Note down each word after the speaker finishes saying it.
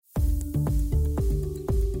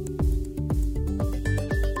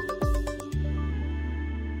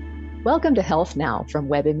Welcome to Health Now from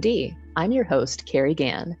WebMD. I'm your host, Carrie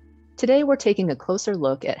Gann. Today, we're taking a closer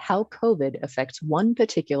look at how COVID affects one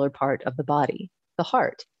particular part of the body, the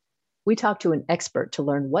heart. We talked to an expert to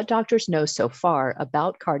learn what doctors know so far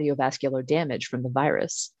about cardiovascular damage from the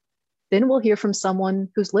virus. Then we'll hear from someone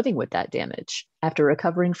who's living with that damage after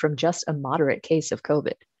recovering from just a moderate case of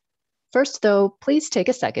COVID. First, though, please take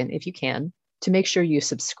a second, if you can, to make sure you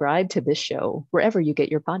subscribe to this show wherever you get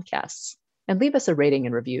your podcasts. And leave us a rating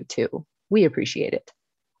and review too. We appreciate it.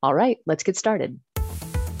 All right, let's get started.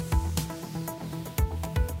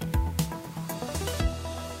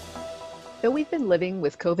 Though we've been living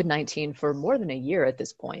with COVID-19 for more than a year at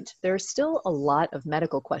this point, there are still a lot of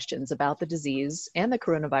medical questions about the disease and the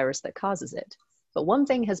coronavirus that causes it. But one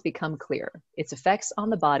thing has become clear: its effects on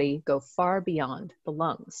the body go far beyond the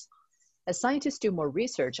lungs. As scientists do more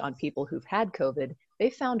research on people who've had COVID,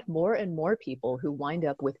 they found more and more people who wind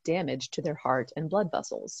up with damage to their heart and blood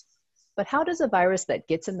vessels. But how does a virus that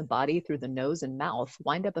gets in the body through the nose and mouth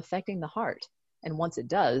wind up affecting the heart? And once it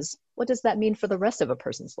does, what does that mean for the rest of a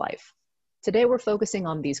person's life? Today, we're focusing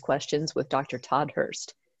on these questions with Dr. Todd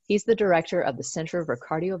Hurst. He's the director of the Center for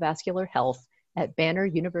Cardiovascular Health at Banner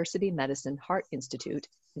University Medicine Heart Institute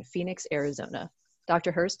in Phoenix, Arizona.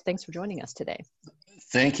 Dr. Hurst, thanks for joining us today.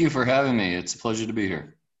 Thank you for having me. It's a pleasure to be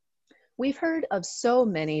here. We've heard of so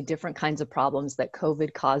many different kinds of problems that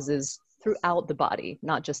COVID causes throughout the body,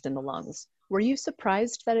 not just in the lungs. Were you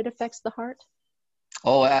surprised that it affects the heart?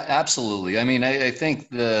 Oh, absolutely. I mean, I think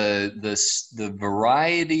the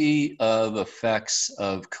variety of effects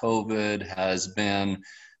of COVID has been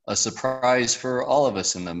a surprise for all of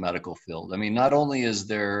us in the medical field. I mean, not only is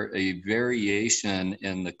there a variation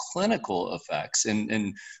in the clinical effects,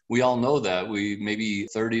 and we all know that maybe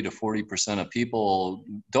 30 to 40% of people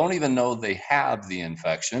don't even know they have the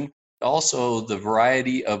infection. Also, the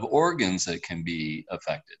variety of organs that can be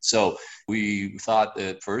affected. So we thought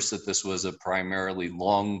at first that this was a primarily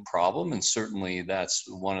lung problem, and certainly that's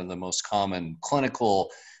one of the most common clinical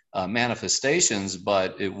manifestations,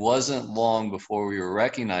 but it wasn't long before we were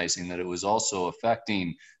recognizing that it was also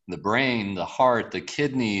affecting the brain, the heart, the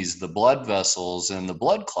kidneys, the blood vessels, and the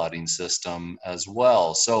blood clotting system as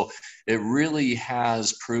well. So it really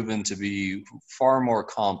has proven to be far more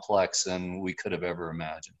complex than we could have ever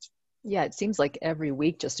imagined. Yeah, it seems like every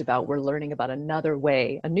week just about we're learning about another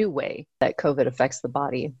way, a new way that COVID affects the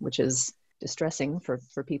body, which is distressing for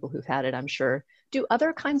people who've had it, I'm sure. Do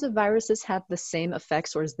other kinds of viruses have the same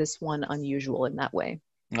effects, or is this one unusual in that way?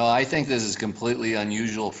 No, I think this is completely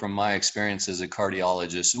unusual from my experience as a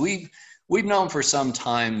cardiologist. We've known for some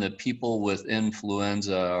time that people with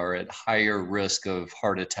influenza are at higher risk of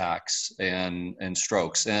heart attacks and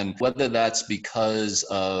strokes. And whether that's because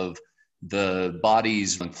of the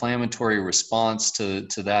body's inflammatory response to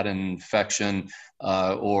that infection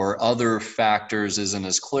or other factors isn't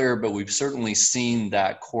as clear, but we've certainly seen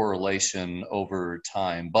that correlation over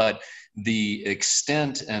time. But the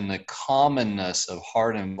extent and the commonness of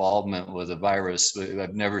heart involvement with a virus,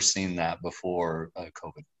 I've never seen that before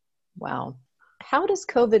COVID. Wow. How does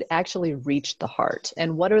COVID actually reach the heart,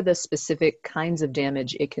 and what are the specific kinds of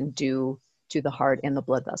damage it can do to the heart and the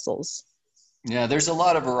blood vessels? Yeah, there's a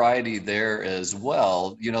lot of variety there as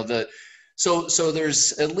well. So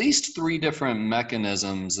there's at least 3 different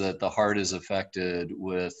mechanisms that the heart is affected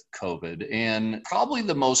with COVID. And probably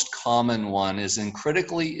the most common one is in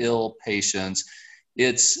critically ill patients.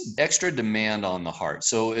 It's extra demand on the heart.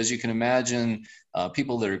 So as you can imagine,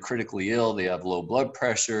 people that are critically ill, they have low blood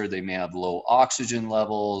pressure, they may have low oxygen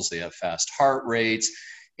levels, they have fast heart rates.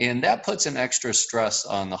 And that puts an extra stress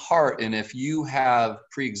on the heart. And if you have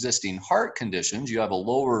pre-existing heart conditions, you have a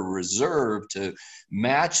lower reserve to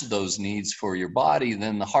match those needs for your body,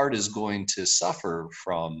 then the heart is going to suffer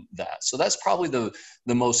from that. So that's probably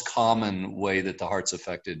the most common way that the heart's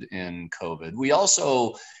affected in COVID. We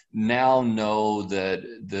also now know that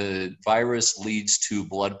the virus leads to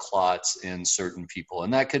blood clots in certain people.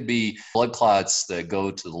 And that could be blood clots that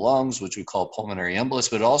go to the lungs, which we call pulmonary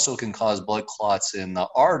embolus, but it also can cause blood clots in the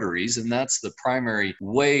arteries. And that's the primary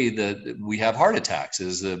way that we have heart attacks,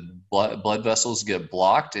 is the blood vessels get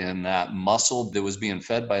blocked, and that muscle that was being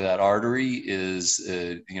fed by that artery is,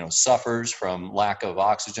 suffers from lack of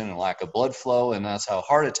oxygen and lack of blood flow. And that's how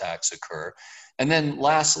heart attacks occur. And then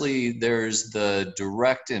lastly, there's the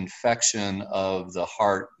direct infection of the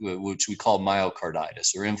heart, which we call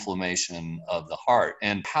myocarditis, or inflammation of the heart.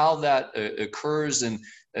 And how that occurs and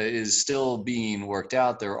is still being worked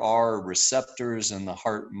out. There are receptors in the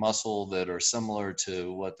heart muscle that are similar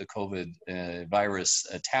to what the COVID virus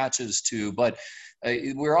attaches to, but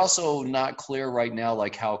we're also not clear right now,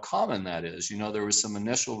 like how common that is. There was some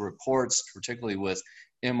initial reports, particularly with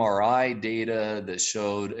MRI data that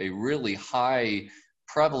showed a really high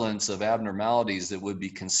prevalence of abnormalities that would be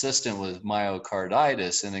consistent with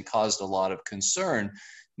myocarditis, and it caused a lot of concern.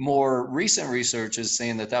 More recent research is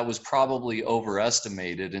saying that that was probably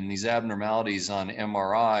overestimated, and these abnormalities on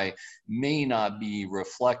MRI may not be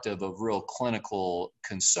reflective of real clinical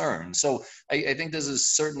concern. So I think this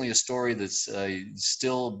is certainly a story that's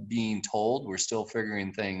still being told. We're still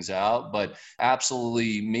figuring things out, but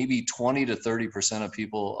absolutely maybe 20 to 30% of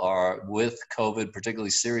people are with COVID, particularly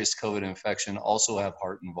serious COVID infection, also have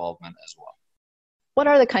heart involvement as well. What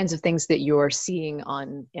are the kinds of things that you're seeing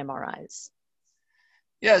on MRIs?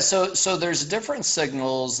 Yeah, so there's different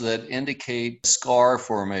signals that indicate scar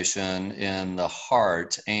formation in the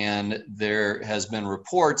heart, and there has been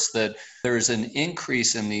reports that there's an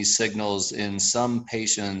increase in these signals in some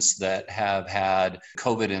patients that have had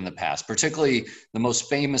COVID in the past. Particularly, the most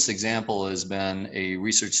famous example has been a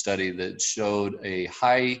research study that showed a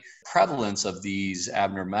high prevalence of these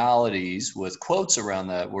abnormalities, with quotes around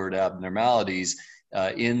that word abnormalities,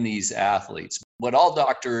 in these athletes. What all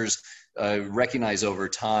doctors recognize over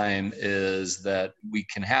time is that we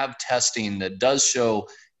can have testing that does show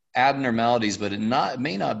abnormalities, but it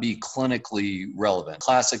may not be clinically relevant.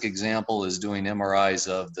 Classic example is doing MRIs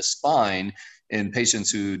of the spine in patients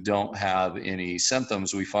who don't have any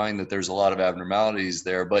symptoms. We find that there's a lot of abnormalities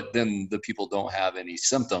there, but then the people don't have any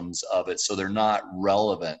symptoms of it, so they're not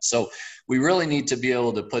relevant. So we really need to be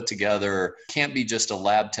able to put together, can't be just a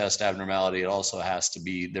lab test abnormality. It also has to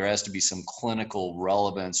be some clinical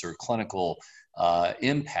relevance or clinical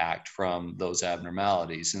impact from those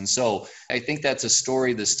abnormalities. And so I think that's a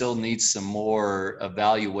story that still needs some more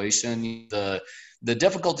evaluation. The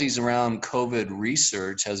difficulties around COVID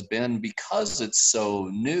research has been because it's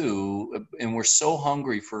so new and we're so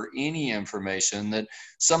hungry for any information that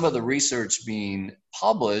some of the research being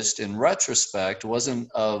published in retrospect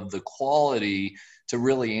wasn't of the quality to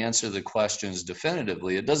really answer the questions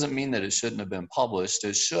definitively. It doesn't mean that it shouldn't have been published.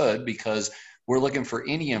 It should, because we're looking for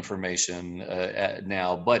any information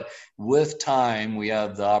now, but with time, we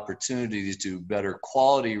have the opportunity to do better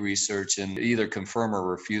quality research and either confirm or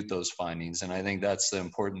refute those findings. And I think that's the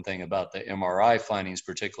important thing about the MRI findings,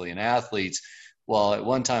 particularly in athletes. Well, at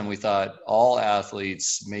one time we thought all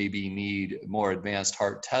athletes maybe need more advanced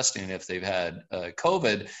heart testing if they've had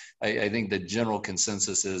COVID. I think the general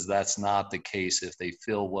consensus is that's not the case if they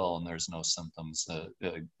feel well and there's no symptoms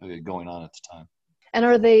going on at the time. And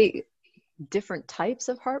are they different types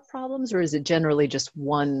of heart problems, or is it generally just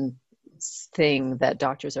one thing that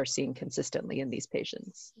doctors are seeing consistently in these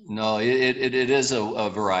patients? No, it is a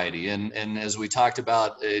variety. And as we talked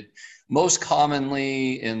about, most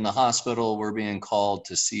commonly in the hospital, we're being called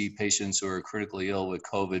to see patients who are critically ill with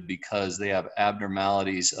COVID because they have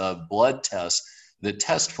abnormalities of blood tests that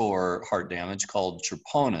test for heart damage called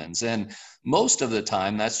troponins. And most of the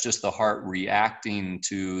time, that's just the heart reacting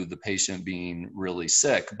to the patient being really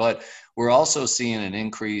sick. But we're also seeing an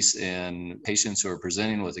increase in patients who are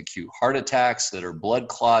presenting with acute heart attacks that are blood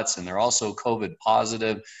clots, and they're also COVID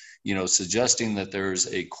positive, suggesting that there's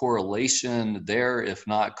a correlation there, if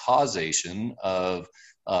not causation, of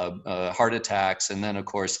heart attacks, and then of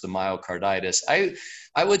course the myocarditis.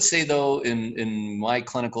 I would say though, in my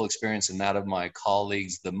clinical experience and that of my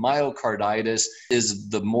colleagues, the myocarditis is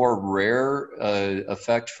the more rare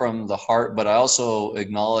effect from the heart, but I also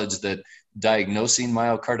acknowledge that diagnosing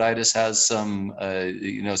myocarditis has some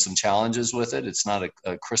challenges with it. It's not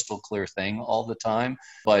a crystal clear thing all the time,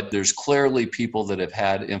 but there's clearly people that have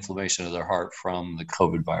had inflammation of their heart from the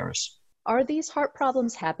COVID virus. Are these heart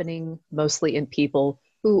problems happening mostly in people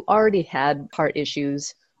who already had heart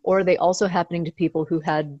issues, or are they also happening to people who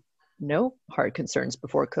had no heart concerns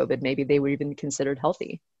before COVID? Maybe they were even considered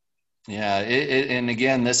healthy. Yeah, and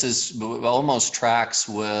again, this is almost tracks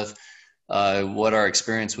with what our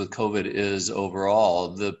experience with COVID is overall.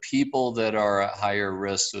 The people that are at higher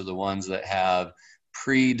risk are the ones that have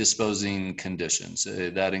predisposing conditions.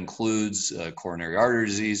 That includes coronary artery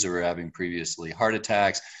disease or having previously heart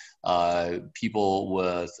attacks. People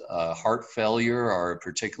with heart failure are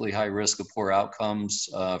particularly high risk of poor outcomes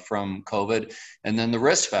from COVID. And then the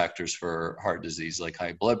risk factors for heart disease, like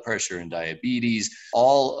high blood pressure and diabetes,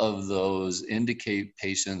 all of those indicate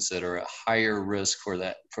patients that are at higher risk for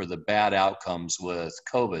the bad outcomes with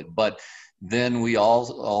COVID. But then we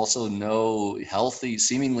also know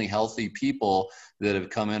seemingly healthy people that have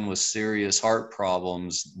come in with serious heart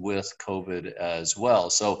problems with COVID as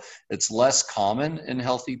well. So it's less common in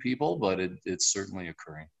healthy people, but it's certainly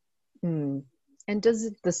occurring. Mm. And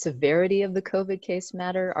does the severity of the COVID case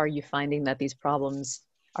matter? Are you finding that these problems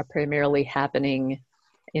are primarily happening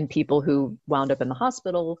in people who wound up in the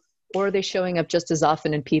hospital, Or are they showing up just as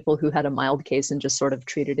often in people who had a mild case and just sort of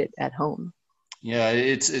treated it at home? Yeah,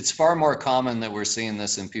 it's far more common that we're seeing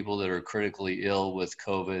this in people that are critically ill with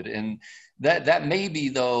COVID, and that may be,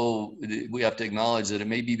 though we have to acknowledge that it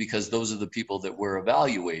may be because those are the people that we're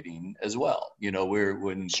evaluating as well. You know,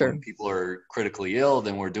 when Sure. people are critically ill,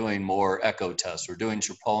 then we're doing more echo tests, we're doing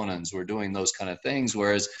troponins, we're doing those kind of things.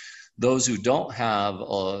 Whereas those who don't have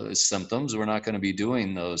symptoms, we're not going to be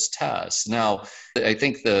doing those tests. Now, I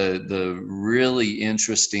think the really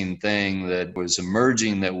interesting thing that was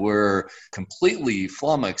emerging that we're completely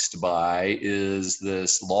flummoxed by is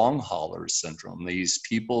this long hauler syndrome. These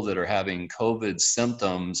people that are having COVID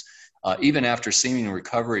symptoms, even after seeming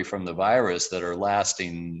recovery from the virus, that are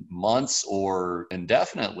lasting months or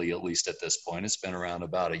indefinitely, at least at this point. It's been around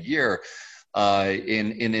about a year.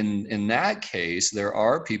 In that case, there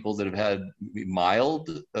are people that have had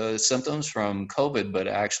mild symptoms from COVID, but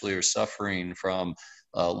actually are suffering from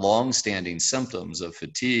long-standing symptoms of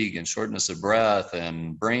fatigue and shortness of breath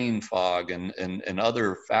and brain fog and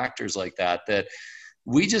other factors like that that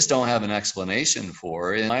we just don't have an explanation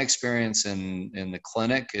for. And my experience in the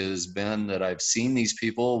clinic has been that I've seen these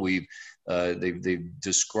people. They've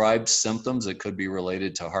described symptoms that could be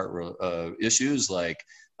related to heart issues like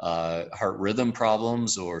heart rhythm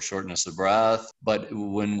problems or shortness of breath. But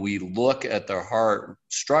when we look at their heart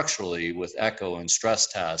structurally with echo and stress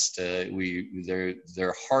test,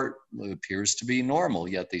 their heart appears to be normal,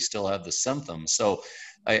 yet they still have the symptoms. So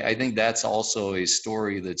I think that's also a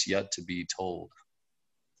story that's yet to be told.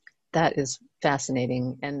 That is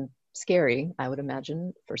fascinating and scary, I would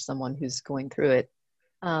imagine, for someone who's going through it.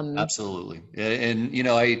 Um, Absolutely. And, you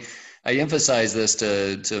know, I emphasize this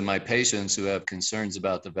to my patients who have concerns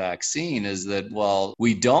about the vaccine is that while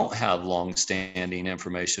we don't have long-standing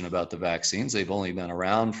information about the vaccines, they've only been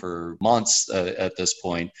around for months at this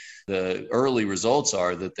point. The early results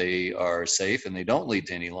are that they are safe and they don't lead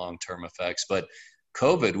to any long-term effects. But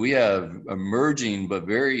COVID, we have emerging but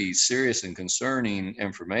very serious and concerning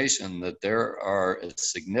information that there are a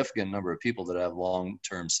significant number of people that have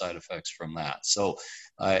long-term side effects from that. So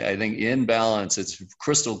I think in balance, it's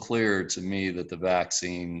crystal clear to me that the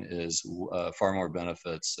vaccine is far more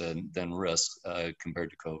benefits than risks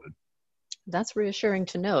compared to COVID. that's reassuring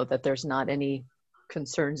to know that there's not any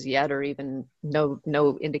concerns yet, or even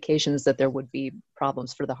no indications that there would be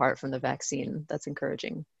problems for the heart from the vaccine. That's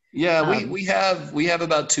encouraging. Yeah, Um, we have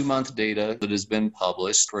about 2 month data that has been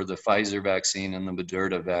published for the Pfizer vaccine and the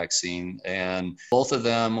Moderna vaccine, and both of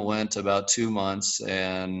them went about 2 months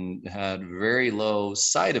and had very low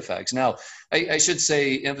side effects. Now, I should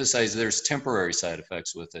say emphasize there's temporary side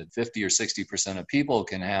effects with it. 50 or 60% of people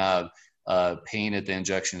can have pain at the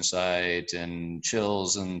injection site and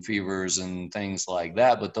chills and fevers and things like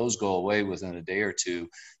that, but those go away within a day or two.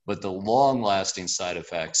 But the long lasting side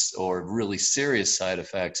effects or really serious side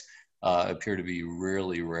effects appear to be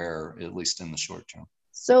really rare, at least in the short term.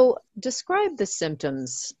 so describe the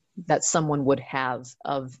symptoms that someone would have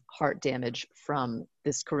of heart damage from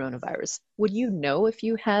this coronavirus. Would you know if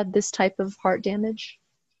you had this type of heart damage?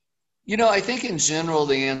 You know, I think in general,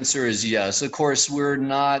 the answer is yes. Of course, we're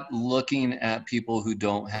not looking at people who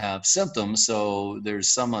don't have symptoms, so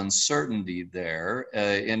there's some uncertainty there.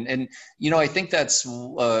 And I think that's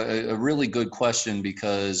a really good question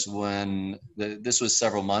because this was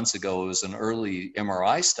several months ago, it was an early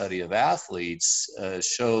MRI study of athletes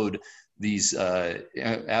showed these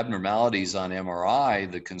abnormalities on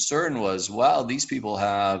MRI. The concern was, wow, these people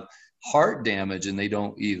have heart damage and they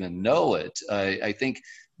don't even know it. I think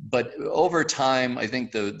but over time, I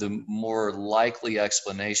think the more likely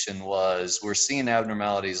explanation was we're seeing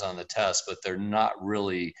abnormalities on the test, but they're not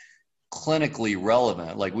really clinically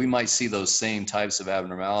relevant. Like we might see those same types of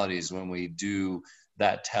abnormalities when we do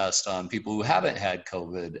that test on people who haven't had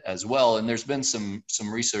COVID as well. And there's been some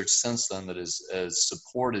research since then that has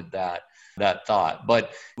supported that thought.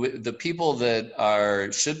 But the people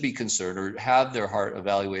that should be concerned or have their heart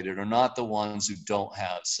evaluated are not the ones who don't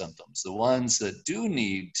have symptoms. The ones that do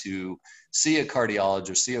need to see a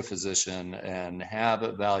cardiologist, see a physician, and have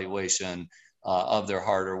evaluation of their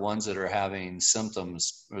heart are ones that are having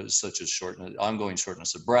symptoms such as ongoing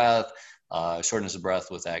shortness of breath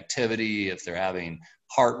with activity, if they're having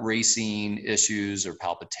heart racing issues or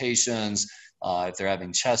palpitations, if they're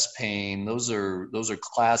having chest pain. Those are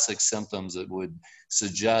classic symptoms that would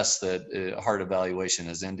suggest that heart evaluation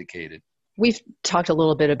is indicated. We've talked a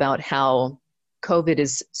little bit about how COVID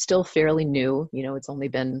is still fairly new. You know, it's only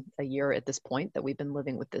been a year at this point that we've been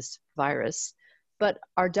living with this virus. But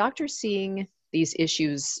are doctors seeing these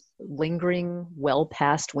issues lingering well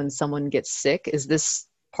past when someone gets sick? Is this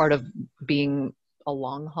part of being a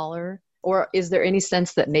long hauler? Or is there any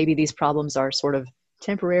sense that maybe these problems are sort of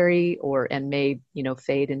temporary and may,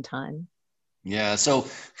 fade in time? Yeah, so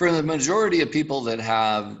for the majority of people that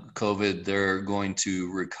have COVID, they're going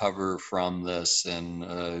to recover from this in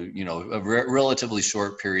relatively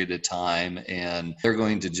short period of time, and they're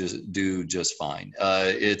going to just do just fine.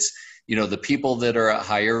 It's the people that are at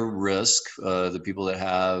higher risk, the people that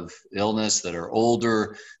have illness that are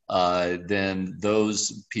older, then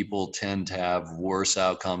those people tend to have worse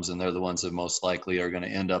outcomes, and they're the ones that most likely are going to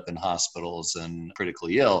end up in hospitals and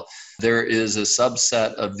critically ill. There is a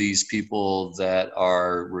subset of these people that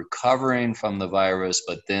are recovering from the virus,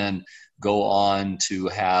 but then go on to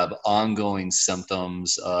have ongoing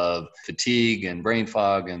symptoms of fatigue and brain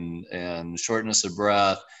fog and shortness of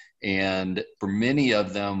breath. And for many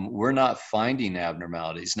of them, we're not finding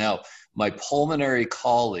abnormalities. Now, my pulmonary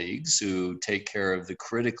colleagues who take care of the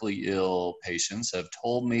critically ill patients have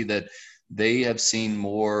told me that they have seen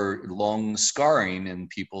more lung scarring in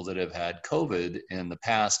people that have had COVID in the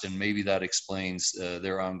past, and maybe that explains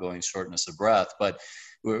their ongoing shortness of breath. But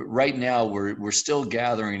right now, we're still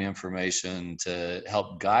gathering information to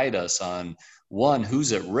help guide us on, one,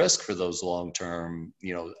 who's at risk for those long-term,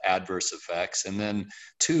 adverse effects, and then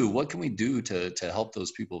two, what can we do to help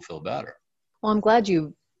those people feel better? Well, I'm glad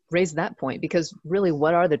you raised that point, because really,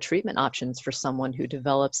 what are the treatment options for someone who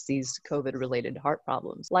develops these COVID-related heart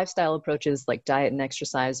problems? Lifestyle approaches like diet and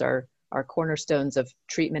exercise are cornerstones of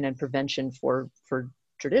treatment and prevention for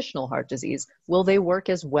traditional heart disease. Will they work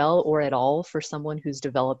as well or at all for someone who's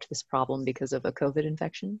developed this problem because of a COVID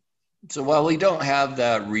infection? So while we don't have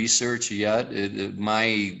that research yet,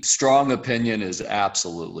 my strong opinion is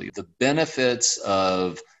absolutely. The benefits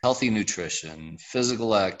of healthy nutrition,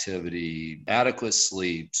 physical activity, adequate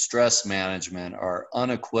sleep, stress management are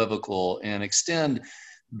unequivocal and extend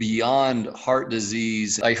beyond heart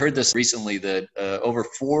disease. I heard this recently that over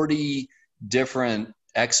 40 different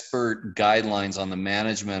expert guidelines on the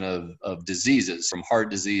management of diseases, from heart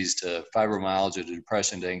disease to fibromyalgia to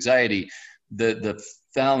depression to anxiety, the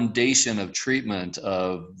foundation of treatment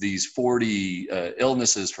of these 40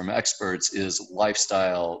 illnesses from experts is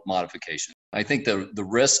lifestyle modification. I think the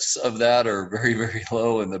risks of that are very, very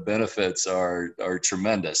low, and the benefits are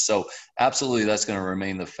tremendous. So absolutely, that's going to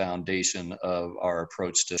remain the foundation of our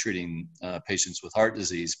approach to treating patients with heart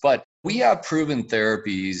disease. But we have proven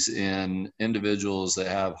therapies in individuals that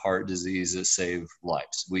have heart disease that save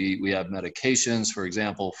lives. We have medications, for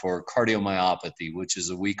example, for cardiomyopathy, which is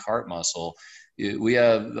a weak heart muscle. We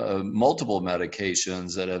have multiple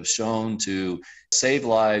medications that have shown to save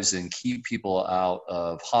lives and keep people out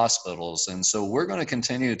of hospitals. And so we're going to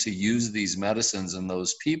continue to use these medicines in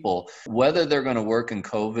those people. Whether they're going to work in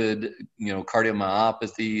COVID,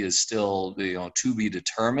 cardiomyopathy is still, to be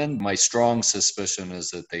determined. My strong suspicion is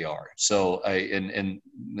that they are. So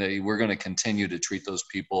we're going to continue to treat those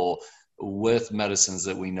people with medicines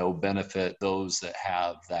that we know benefit those that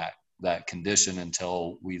have that condition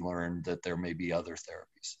until we learn that there may be other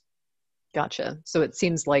therapies. Gotcha. So it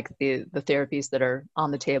seems like the therapies that are on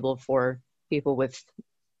the table for people with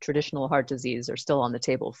traditional heart disease are still on the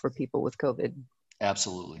table for people with COVID.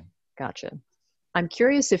 Absolutely. Gotcha. I'm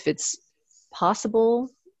curious if it's possible,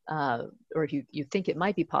 or if you think it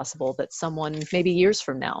might be possible, that someone maybe years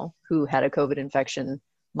from now who had a COVID infection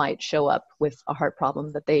might show up with a heart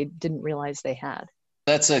problem that they didn't realize they had.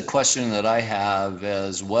 That's a question that I have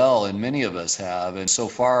as well, and many of us have. And so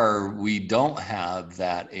far, we don't have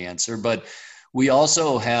that answer. But we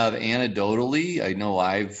also have anecdotally, I know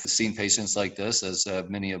I've seen patients like this, as have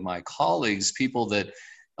many of my colleagues, people that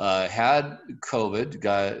had COVID,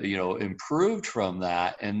 got improved from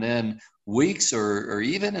that, and then weeks or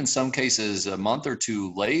even in some cases a month or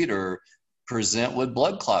two later present with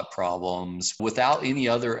blood clot problems without any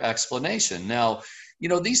other explanation. Now,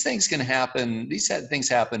 these things can happen. These things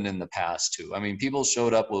happened in the past too. I mean, people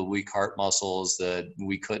showed up with weak heart muscles that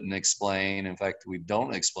we couldn't explain. In fact, we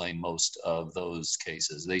don't explain most of those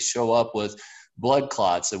cases. They show up with blood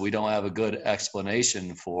clots that we don't have a good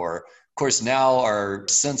explanation for. Of course, now our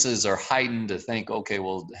senses are heightened to think, okay,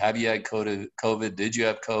 well, have you had COVID? Did you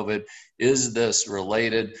have COVID? Is this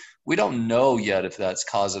related? We don't know yet if that's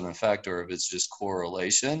cause and effect or if it's just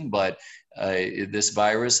correlation, but this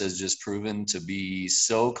virus has just proven to be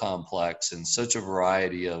so complex and such a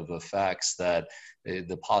variety of effects that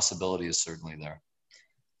the possibility is certainly there.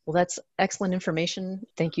 Well, that's excellent information.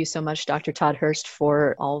 Thank you so much, Dr. Todd Hurst,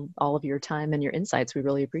 for all of your time and your insights. We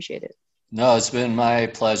really appreciate it. No, it's been my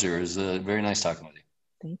pleasure. It was very nice talking with you.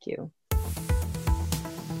 Thank you.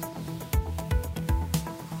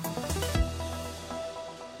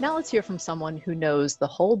 Now let's hear from someone who knows the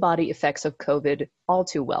whole body effects of COVID all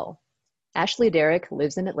too well. Ashley Derrick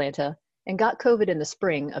lives in Atlanta and got COVID in the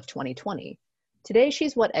spring of 2020. Today,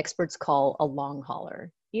 she's what experts call a long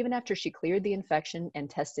hauler. Even after she cleared the infection and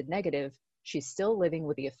tested negative, she's still living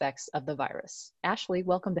with the effects of the virus. Ashley,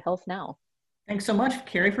 welcome to Health Now. Thanks so much,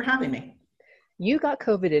 Carrie, for having me. You got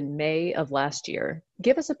COVID in May of last year.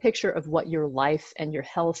 Give us a picture of what your life and your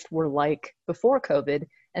health were like before COVID,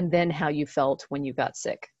 and then how you felt when you got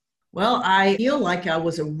sick. Well, I feel like I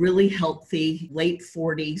was a really healthy, late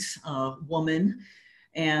 40s woman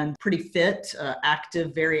and pretty fit,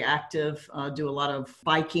 active, very active, do a lot of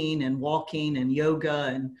biking and walking and yoga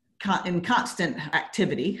and in constant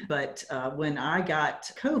activity. But when I got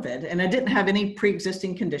COVID, and I didn't have any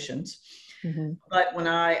pre-existing conditions, but when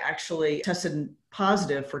I actually tested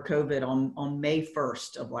positive for COVID on May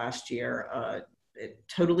 1st of last year, it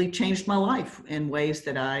totally changed my life in ways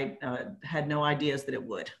that I had no ideas that it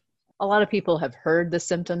would. A lot of people have heard the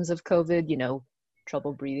symptoms of COVID,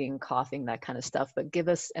 trouble breathing, coughing, that kind of stuff, but give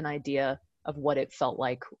us an idea of what it felt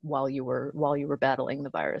like while you were battling the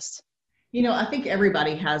virus. I think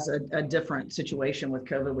everybody has a different situation with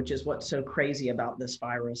COVID, which is what's so crazy about this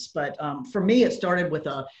virus. But for me, it started with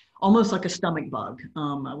almost like a stomach bug.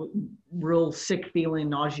 I was real sick feeling,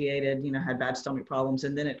 nauseated, had bad stomach problems.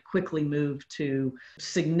 And then it quickly moved to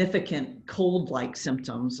significant cold-like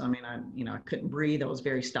symptoms. I mean, I couldn't breathe. I was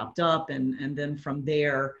very stopped up. And then from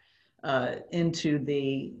there into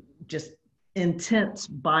the just intense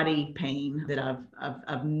body pain that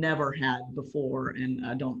I've never had before, and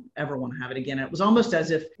I don't ever want to have it again. It was almost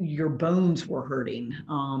as if your bones were hurting,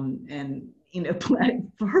 and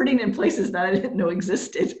hurting in places that I didn't know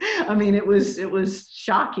existed. I mean, it was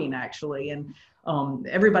shocking actually. And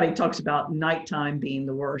everybody talks about nighttime being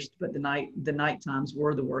the worst, but the night times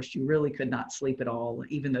were the worst. You really could not sleep at all,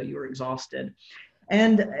 even though you were exhausted.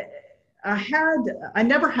 And I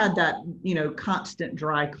never had that, constant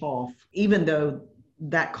dry cough, even though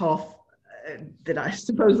that cough that I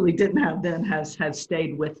supposedly didn't have then has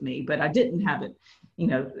stayed with me, but I didn't have it,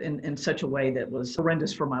 in such a way that was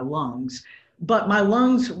horrendous for my lungs. But my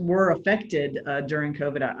lungs were affected during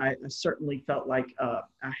COVID. I certainly felt like I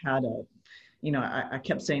had I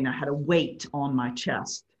kept saying I had a weight on my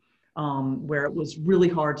chest, where it was really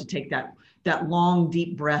hard to take that long,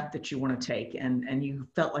 deep breath that you want to take. And you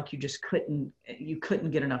felt like you just couldn't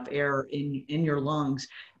get enough air in your lungs.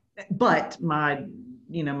 But my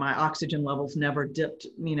oxygen levels never dipped,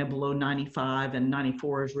 below 95, and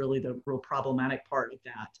 94 is really the real problematic part of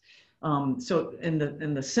that. So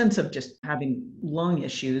in the sense of just having lung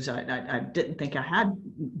issues, I didn't think I had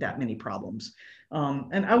that many problems.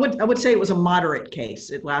 And I would say it was a moderate case.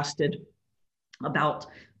 It lasted about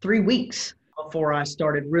 3 weeks before I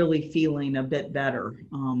started really feeling a bit better.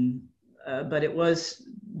 But it was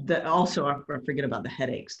also, I forget about the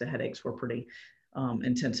headaches. The headaches were pretty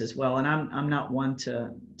intense as well. And I'm not one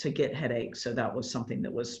to get headaches. So that was something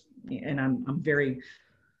that was, and I'm very,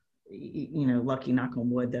 lucky, knock on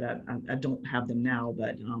wood, that I don't have them now,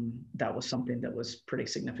 but that was something that was pretty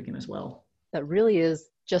significant as well. That really is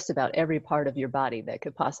just about every part of your body that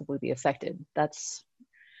could possibly be affected. That's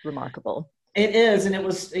remarkable. It is. And it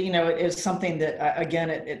was, it is something that, again,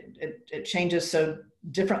 it changes so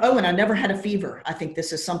different. Oh, and I never had a fever. I think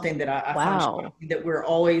this is something that I wow. find that we're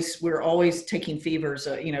always taking fevers,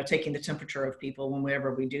 taking the temperature of people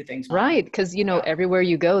whenever we do things. Right. Because, everywhere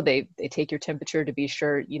you go, they take your temperature to be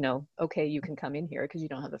sure, okay, you can come in here because you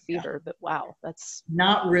don't have a fever. Yeah. But wow, that's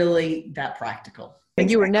not really that practical. And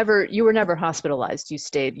you were never hospitalized.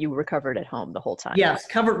 You recovered at home the whole time. Yes,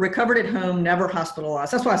 recovered at home, never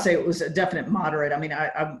hospitalized. That's why I say it was a definite moderate. I mean,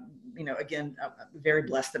 I'm very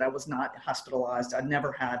blessed that I was not hospitalized. I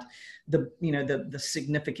never had the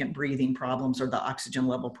significant breathing problems or the oxygen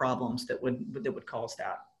level problems that would cause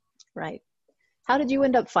that. Right. How did you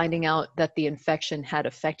end up finding out that the infection had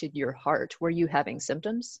affected your heart? Were you having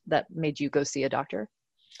symptoms that made you go see a doctor?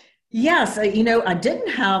 Yes, I didn't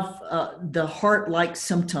have the heart-like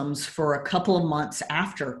symptoms for a couple of months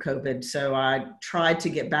after COVID. So I tried to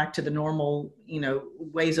get back to the normal,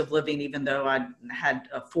 ways of living, even though I had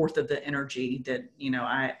a fourth of the energy that,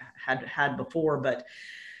 I had before. But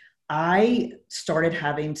I started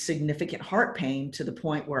having significant heart pain to the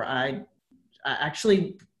point where I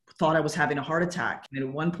actually thought I was having a heart attack. And at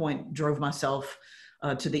one point drove myself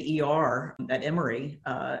to the ER at Emory.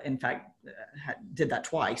 In fact, did that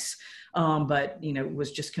twice, but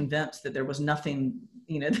was just convinced that there was nothing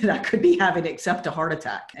that I could be having except a heart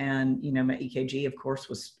attack. And my EKG, of course,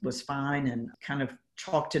 was fine, and kind of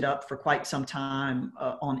chalked it up for quite some time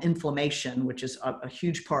on inflammation, which is a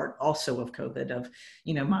huge part also of COVID. Of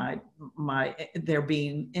my there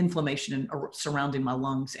being inflammation surrounding my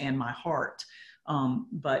lungs and my heart,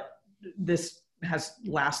 but this has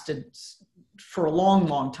lasted for a long,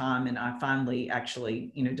 long time. And I finally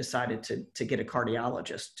actually, decided to get a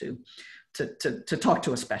cardiologist to talk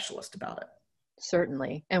to a specialist about it.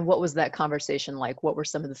 Certainly. And what was that conversation like? What were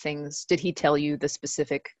some of the things? Did he tell you the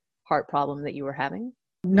specific heart problem that you were having?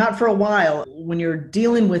 Not for a while. When you're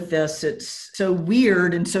dealing with this, it's so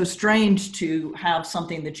weird and so strange to have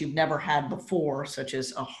something that you've never had before, such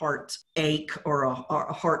as a heart ache or a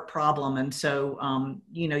heart problem. And so,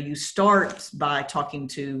 you start by talking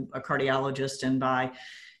to a cardiologist and by,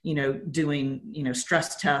 doing,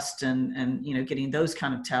 stress tests and getting those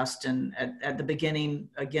kind of tests. And at the beginning,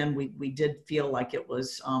 again, we did feel like it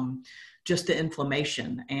was, just the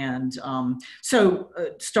inflammation. And so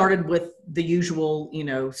started with the usual,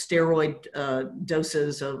 steroid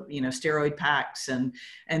doses of, steroid packs and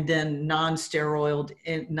then non-steroid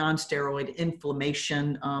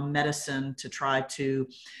inflammation medicine to try to,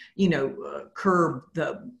 curb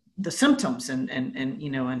the symptoms and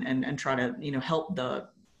try to, help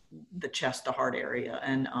the chest, the heart area.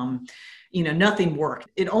 And, nothing worked.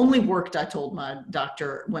 It only worked, I told my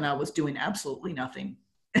doctor, when I was doing absolutely nothing.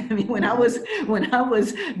 I mean, when I was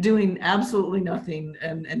doing absolutely nothing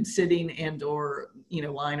and sitting and or,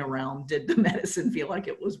 lying around, did the medicine feel like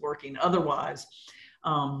it was working? Otherwise,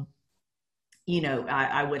 I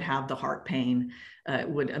would have the heart pain,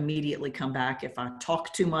 would immediately come back if I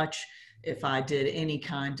talked too much, if I did any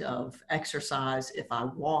kind of exercise, if I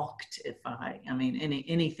walked,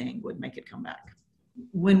 anything would make it come back.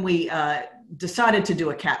 When we decided to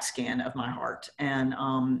do a CAT scan of my heart, and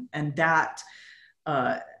that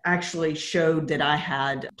actually showed that I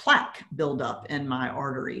had plaque buildup in my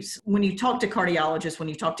arteries. When you talk to cardiologists, when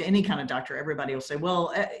you talk to any kind of doctor, everybody will say,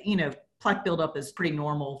 well, plaque buildup is pretty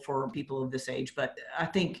normal for people of this age, but I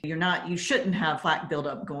think you shouldn't have plaque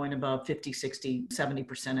buildup going above 50, 60,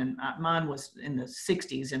 70%. And mine was in the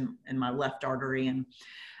 60s in my left artery.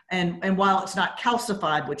 And while it's not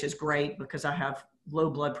calcified, which is great because I have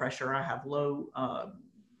low blood pressure, I have low,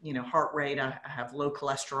 heart rate, I have low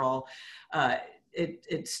cholesterol,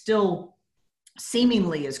 it still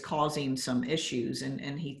seemingly is causing some issues.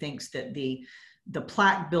 And he thinks that the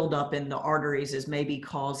plaque buildup in the arteries is maybe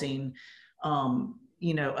causing,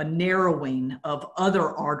 a narrowing of other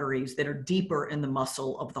arteries that are deeper in the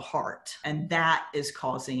muscle of the heart. And that is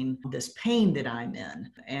causing this pain that I'm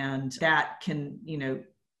in. And that can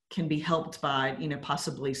be helped by,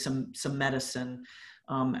 possibly some medicine,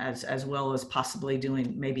 as well as possibly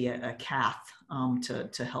doing maybe a cath,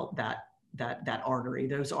 to help that artery,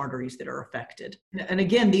 those arteries that are affected. And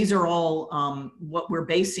again, these are all what we're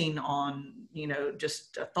basing on,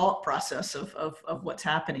 just a thought process of what's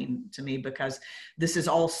happening to me, because this is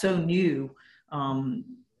all so new.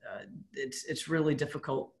 It's really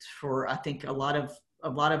difficult for, I think, a lot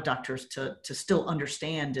of doctors to still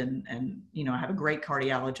understand. And I have a great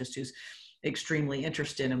cardiologist who's extremely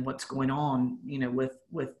interested in what's going on,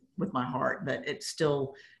 with my heart, but it's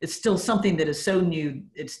still something that is so new.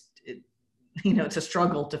 It's a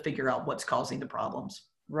struggle to figure out what's causing the problems.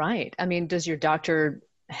 Right. I mean, does your doctor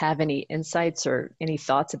have any insights or any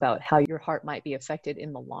thoughts about how your heart might be affected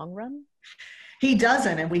in the long run? He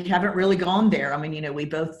doesn't, and we haven't really gone there. I mean, we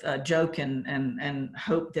both joke and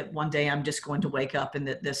hope that one day I'm just going to wake up and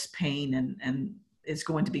that this pain and is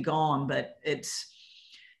going to be gone, but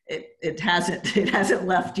it hasn't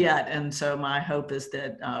left yet. And so my hope is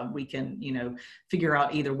that we can, figure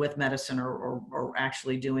out either with medicine or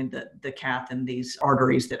actually doing the cath in these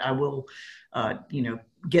arteries that I will,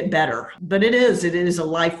 get better. But it is a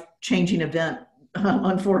life-changing event,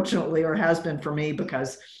 unfortunately, or has been for me,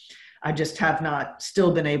 because I just have not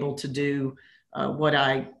still been able to do what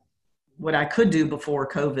I could do before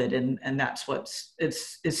COVID. And that's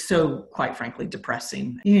it's so, quite frankly,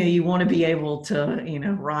 depressing. You want to be able to,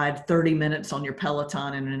 ride 30 minutes on your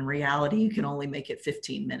Peloton, and in reality, you can only make it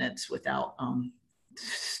 15 minutes without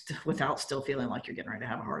still feeling like you're getting ready to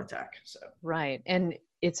have a heart attack. So. Right. And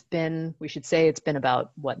we should say it's been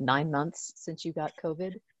about 9 months since you got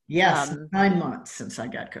COVID? Yes, 9 months since I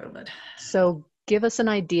got COVID. So give us an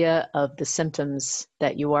idea of the symptoms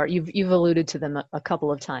that you've alluded to them a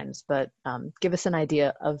couple of times, but give us an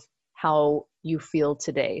idea of how you feel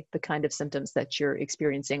today, the kind of symptoms that you're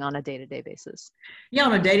experiencing on a day-to-day basis. Yeah,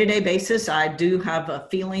 on a day-to-day basis, I do have a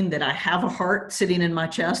feeling that I have a heart sitting in my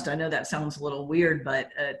chest. I know that sounds a little weird,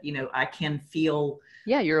 but I can feel.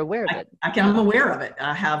 Yeah, you're aware of it. I'm aware of it.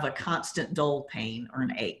 I have a constant dull pain or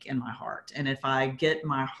an ache in my heart. And if I get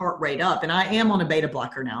my heart rate up, and I am on a beta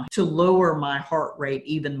blocker now to lower my heart rate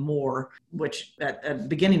even more, which at the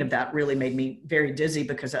beginning of that really made me very dizzy,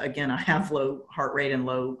 because again, I have low heart rate and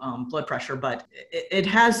low blood pressure, but it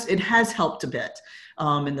has helped a bit.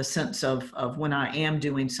 in the sense of when I am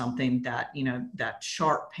doing something that, that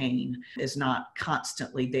sharp pain is not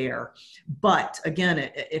constantly there. But again,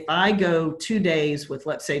 if I go 2 days with,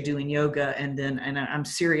 let's say, doing yoga, and I'm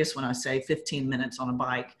serious when I say 15 minutes on a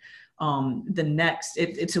bike, the next,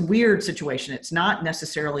 it's a weird situation. It's not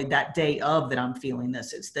necessarily that day of that I'm feeling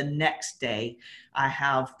this. It's the next day I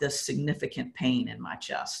have this significant pain in my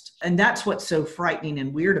chest. And that's what's so frightening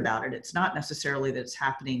and weird about it. It's not necessarily that it's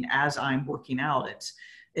happening as I'm working out.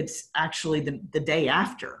 It's actually the day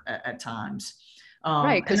after at times.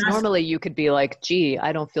 Right, because normally you could be like, gee,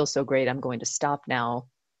 I don't feel so great, I'm going to stop now.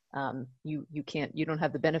 You don't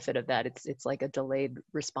have the benefit of that. It's like a delayed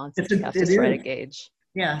response that you have to try to gauge.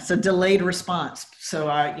 Yeah, it's a delayed response. So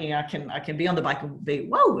I can be on the bike and be,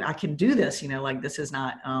 whoa, I can do this. Like this is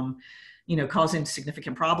not causing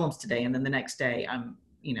significant problems today, and then the next day I'm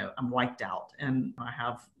wiped out, and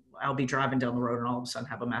I'll be driving down the road and all of a sudden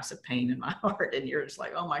have a massive pain in my heart, and you're just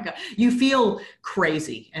like, oh my God, you feel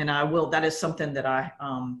crazy. And that is something that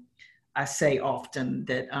I say often,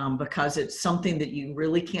 that because it's something that you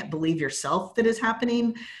really can't believe yourself that is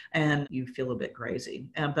happening, and you feel a bit crazy.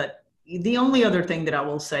 But the only other thing that I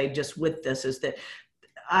will say just with this is that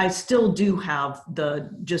I still do have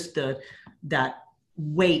that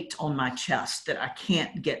weight on my chest, that I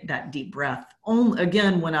can't get that deep breath.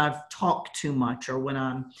 Again, when I've talked too much, or when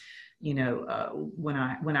I'm, when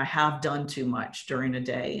I have done too much during a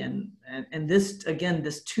day, and this, again,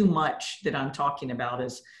 this too much that I'm talking about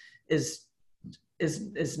is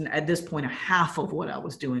at this point a half of what I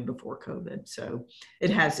was doing before COVID. So it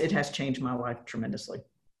has changed my life tremendously.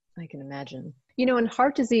 I can imagine. And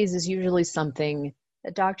heart disease is usually something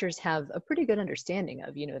that doctors have a pretty good understanding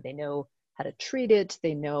of. They know how to treat it.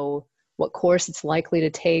 They know what course it's likely to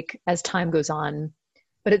take as time goes on.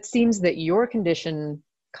 But it seems that your condition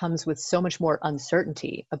comes with so much more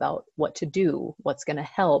uncertainty about what to do, what's going to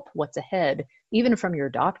help, what's ahead, even from your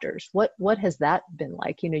doctors. What has that been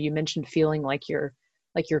like? You mentioned feeling like you're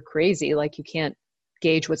crazy, like you can't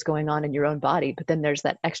gauge what's going on in your own body, but then there's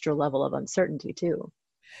that extra level of uncertainty too.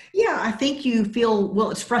 Yeah, I think you feel, well,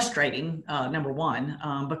 it's frustrating, number one,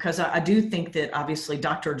 because I do think that obviously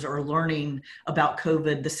doctors are learning about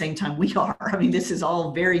COVID the same time we are. I mean, this is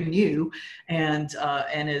all very new and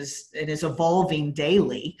is evolving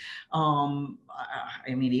daily. I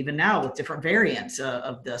mean, even now with different variants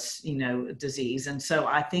of this, disease. And so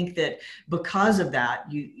I think that because of that,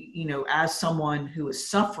 as someone who is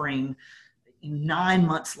suffering 9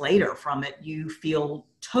 months later from it, you feel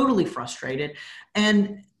totally frustrated,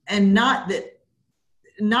 and not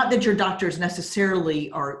that your doctors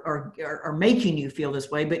necessarily are making you feel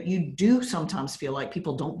this way, but you do sometimes feel like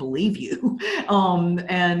people don't believe you. And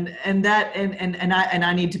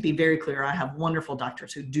I need to be very clear. I have wonderful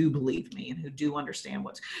doctors who do believe me and who do understand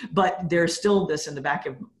but there's still this in the back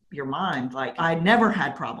of your mind, like, I never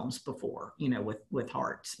had problems before, with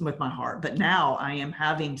my heart, but now I am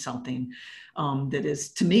having something that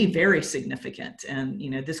is, to me, very significant. And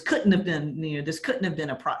this couldn't have been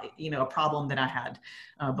a problem that I had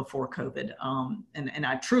before COVID. And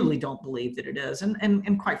I truly don't believe that it is,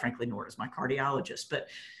 and quite frankly, nor does my cardiologist. But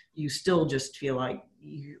you still just feel like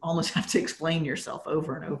you almost have to explain yourself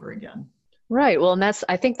over and over again. Right. Well, and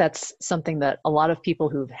I think that's something that a lot of people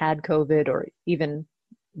who've had COVID, or even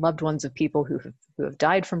loved ones of people who have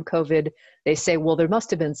died from COVID, they say, well, there must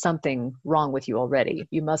have been something wrong with you already.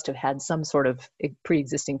 You must have had some sort of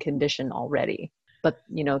pre-existing condition already. But,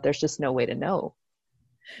 there's just no way to know.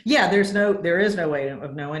 Yeah, there is no way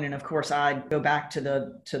of knowing. And of course, I go back to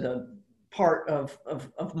the part of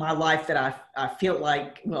my life that I feel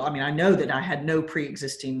like, well, I mean, I know that I had no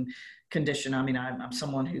pre-existing condition. I mean, I'm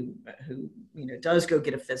someone who does go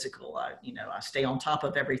get a physical. I stay on top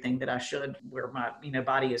of everything that I should where my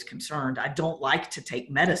body is concerned. I don't like to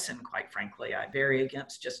take medicine, quite frankly. I'm very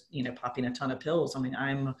against just popping a ton of pills. I mean,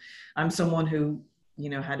 I'm someone who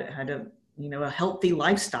had a healthy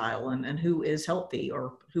lifestyle and who is healthy,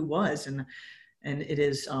 or who was, and it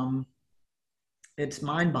is it's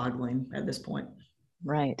mind-boggling at this point.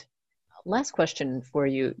 Right. Last question for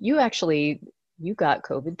you. You got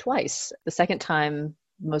COVID twice. The second time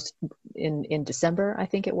in December, I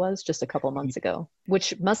think it was, just a couple of months ago,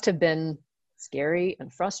 which must have been scary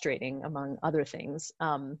and frustrating, among other things.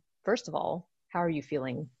 First of all, how are you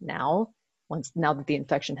feeling now that the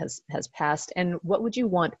infection has passed? And what would you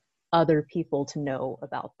want other people to know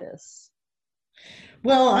about this?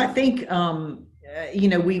 Well, I think,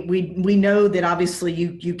 we know that obviously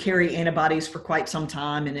you carry antibodies for quite some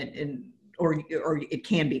time, or it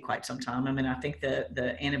can be quite some time. I mean, I think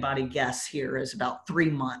the antibody guess here is about 3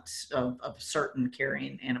 months of certain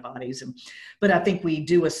carrying antibodies. But I think we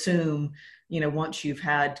do assume, once you've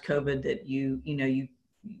had COVID that you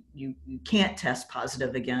can't test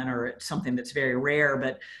positive again, or it's something that's very rare.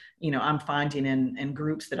 But, I'm finding in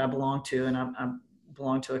groups that I belong to, and I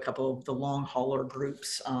belong to a couple of the long hauler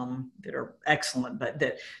groups that are excellent, but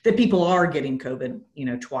that people are getting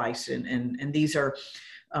COVID, twice. And these are,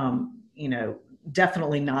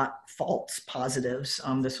 definitely not false positives.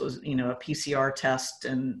 This was, a PCR test,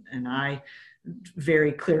 and I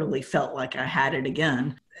very clearly felt like I had it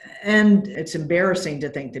again. And it's embarrassing to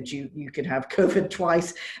think that you could have COVID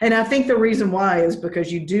twice. And I think the reason why is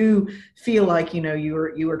because you do feel like,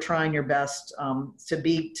 you were trying your best to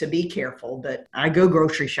be careful. But I go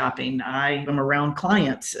grocery shopping. I am around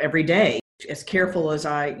clients every day, as careful as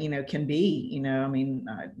I, can be.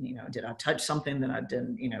 Did I touch something that I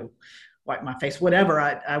didn't, wipe my face, whatever.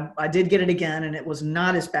 I did get it again, and it was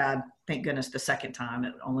not as bad, thank goodness, the second time.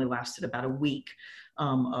 It only lasted about a week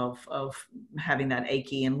of having that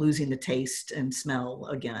achy and losing the taste and smell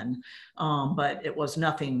again. But it was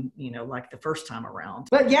nothing, like the first time around.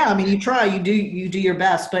 But yeah, you try, you do your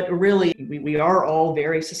best, but really we are all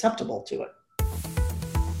very susceptible to it.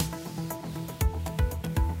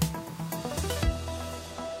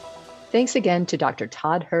 Thanks again to Dr.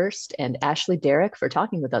 Todd Hurst and Ashley Derrick for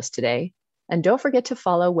talking with us today. And don't forget to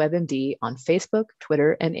follow WebMD on Facebook,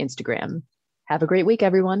 Twitter, and Instagram. Have a great week,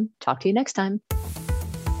 everyone. Talk to you next time.